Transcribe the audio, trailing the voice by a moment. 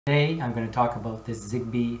Today I'm going to talk about this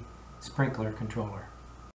Zigbee sprinkler controller.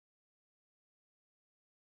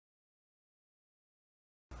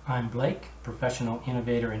 I'm Blake, professional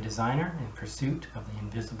innovator and designer in pursuit of the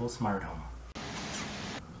invisible smart home.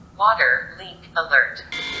 Water leak alert.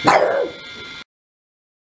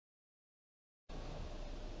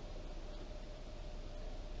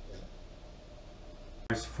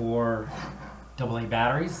 There's 4 AA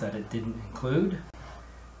batteries that it didn't include,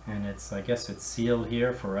 and I guess it's sealed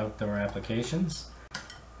here for outdoor applications.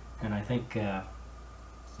 And I think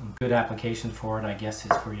some good application for it, I guess,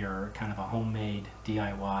 is for your kind of a homemade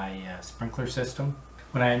DIY sprinkler system.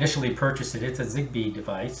 When I initially purchased it, it's a Zigbee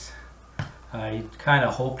device. I kind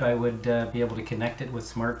of hoped I would be able to connect it with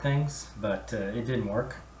SmartThings, but it didn't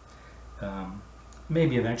work.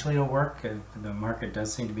 Maybe eventually it'll work. The market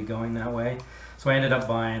does seem to be going that way. So I ended up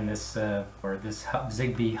buying this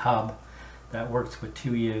Zigbee Hub that works with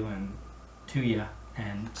Tuya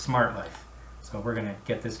and SmartLife. So we're going to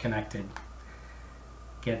get this connected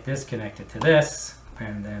to this,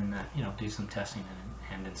 and then do some testing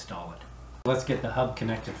and install it. Let's get the hub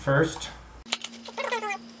connected first.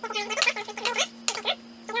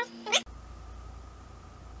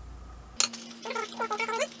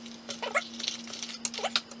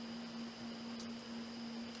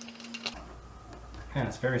 And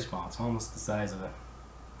it's very small. It's almost the size of a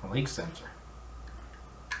leak sensor.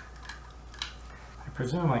 I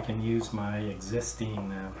presume I can use my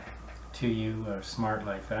existing Tuya or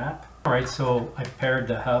SmartLife app. Alright, so I've paired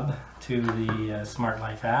the hub to the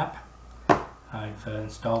SmartLife app. I've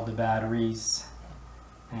installed the batteries,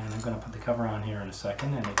 and I'm going to put the cover on here in a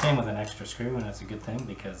second. And it came with an extra screw, and that's a good thing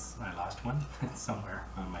because I lost one. It's somewhere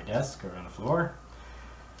on my desk or on the floor.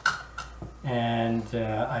 And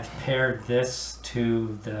I've paired this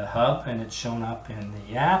to the hub, and it's shown up in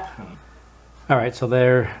the app. Alright, so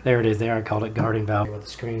there it is there. I called it guarding valve. What the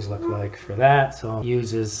screens look like for that. So it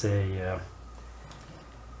uses a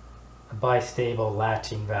bistable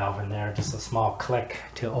latching valve in there, just a small click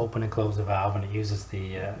to open and close the valve, and it uses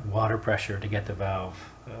the water pressure to get the valve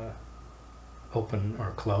open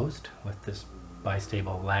or closed with this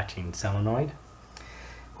bistable latching solenoid.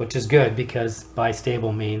 Which is good because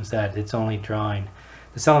bistable means that it's only drawing,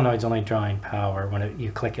 the solenoid's only drawing power when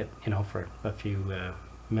you click it, for a few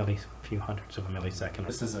hundredths of a millisecond.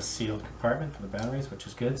 This is a sealed compartment for the batteries, which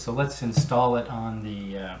is good. So let's install it on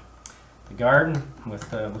the garden with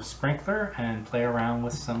the sprinkler and play around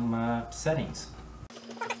with some settings.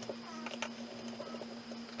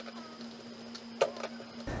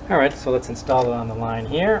 All right, so let's install it on the line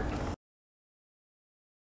here.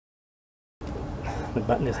 The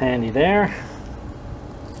button is handy there.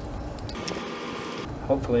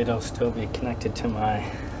 Hopefully it'll still be connected to my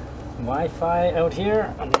Wi-Fi out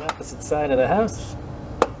here on the opposite side of the house.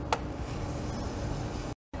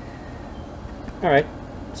 Alright,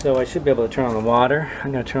 so I should be able to turn on the water.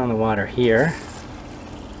 I'm going to turn on the water here.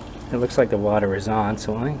 It looks like the water is on,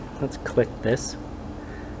 so let's click this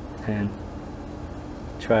and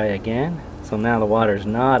try again. So now the water is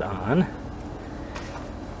not on.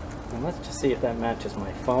 And let's just see if that matches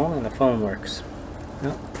my phone, and the phone works.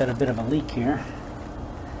 Oh, got a bit of a leak here.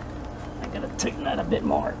 I gotta tighten that a bit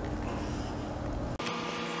more.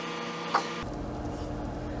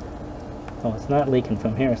 Oh, it's not leaking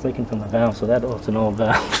from here, it's leaking from the valve, so that's an old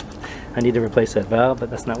valve. I need to replace that valve, but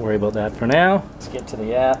let's not worry about that for now. Let's get to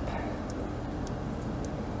the app.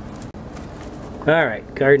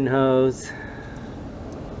 Alright, garden hose.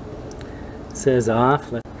 It says off.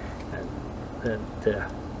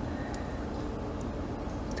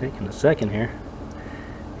 Taking a second here.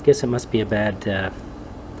 I guess it must be a bad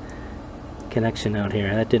connection out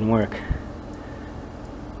here. That didn't work.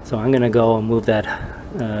 So I'm going to go and move that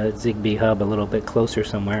Zigbee hub a little bit closer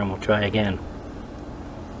somewhere, and we'll try again.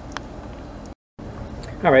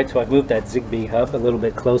 Alright, so I've moved that Zigbee hub a little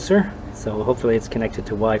bit closer. So hopefully it's connected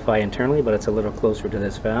to Wi-Fi internally, but it's a little closer to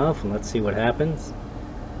this valve, and let's see what happens.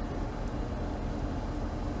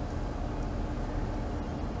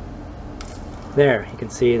 There, you can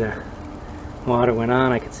see the water went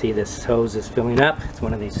on. I can see this hose is filling up. It's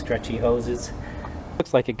one of these stretchy hoses.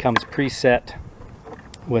 Looks like it comes preset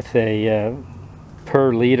with a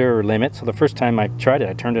per liter limit. So the first time I tried it,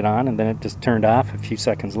 I turned it on, and then it just turned off a few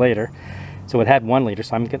seconds later. So it had 1 liter,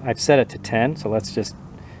 so I've set it to 10. So let's just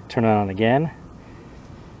turn it on again.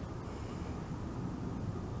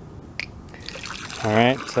 All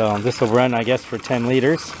right, so this will run, I guess, for 10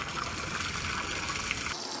 liters.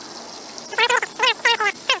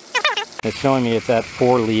 It's showing me it's at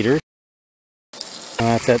 4 liters.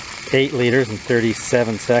 That's at 8 liters and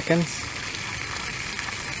 37 seconds.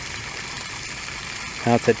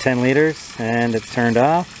 Now it's at 10 liters and it's turned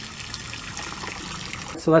off.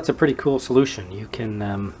 So that's a pretty cool solution. You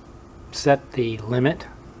can set the limit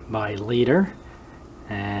by liter,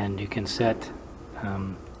 and you can set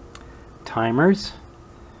timers,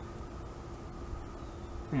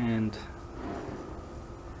 and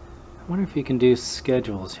I wonder if you can do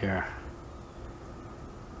schedules here.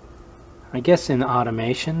 I guess in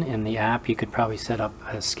automation in the app you could probably set up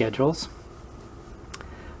schedules.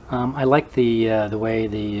 I like the way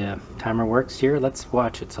the timer works here. Let's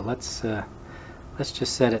watch it. So let's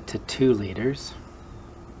just set it to 2 liters.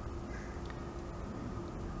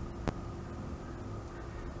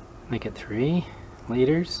 Make it 3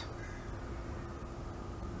 liters.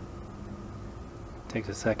 Takes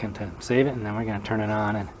a second to save it, and then we're going to turn it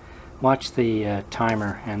on and watch the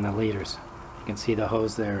timer and the liters. You can see the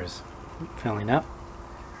hose there is filling up.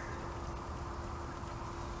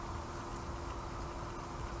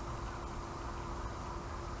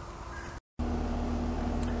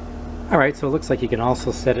 Alright, so it looks like you can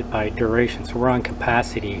also set it by duration. So we're on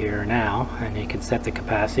capacity here now, and you can set the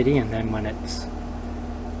capacity, and then when it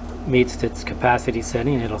meets its capacity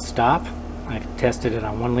setting, it'll stop. I've tested it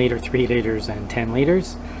on 1 liter, 3 liters, and 10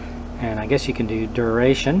 liters. And I guess you can do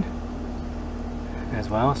duration as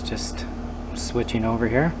well. It's just switching over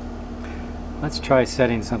here. Let's try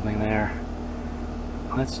setting something there.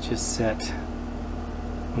 Let's just set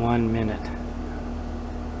 1 minute.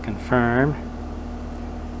 Confirm.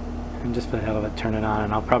 And just for the hell of it, turn it on.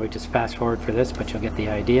 And I'll probably just fast forward for this, but you'll get the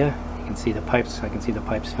idea. You can see the pipes. I can see the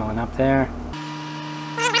pipes filling up there.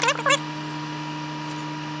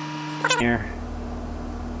 Here.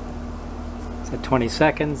 It's at 20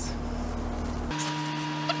 seconds.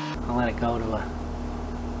 I'll let it go to a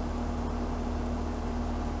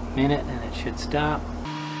minute and it should stop.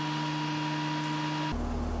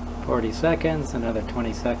 40 seconds, another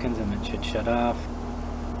 20 seconds, and it should shut off.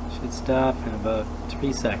 Should stop in about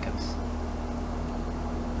 3 seconds.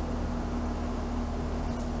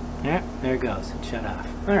 Yeah, there it goes. It shut off.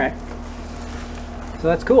 Alright. So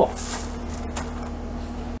that's cool.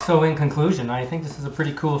 So in conclusion, I think this is a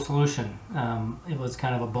pretty cool solution. It was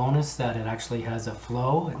kind of a bonus that it actually has a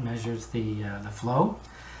flow. It measures the flow.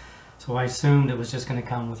 So I assumed it was just going to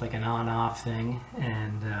come with like an on-off thing,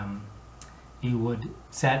 and you would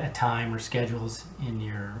set a time or schedules in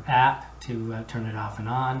your app to turn it off and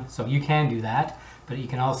on. So you can do that, but you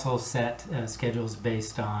can also set schedules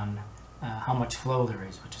based on how much flow there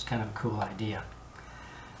is, which is kind of a cool idea.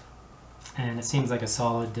 And it seems like a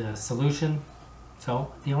solid solution.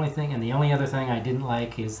 So the only other thing I didn't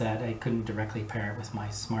like is that I couldn't directly pair it with my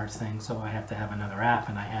SmartThings, so I have to have another app,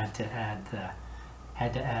 and I had to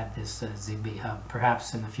add this Zigbee Hub.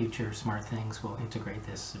 Perhaps in the future SmartThings will integrate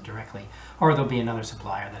this directly, or there'll be another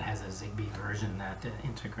supplier that has a Zigbee version that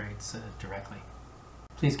integrates directly.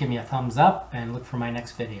 Please give me a thumbs up and look for my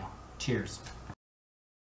next video. Cheers.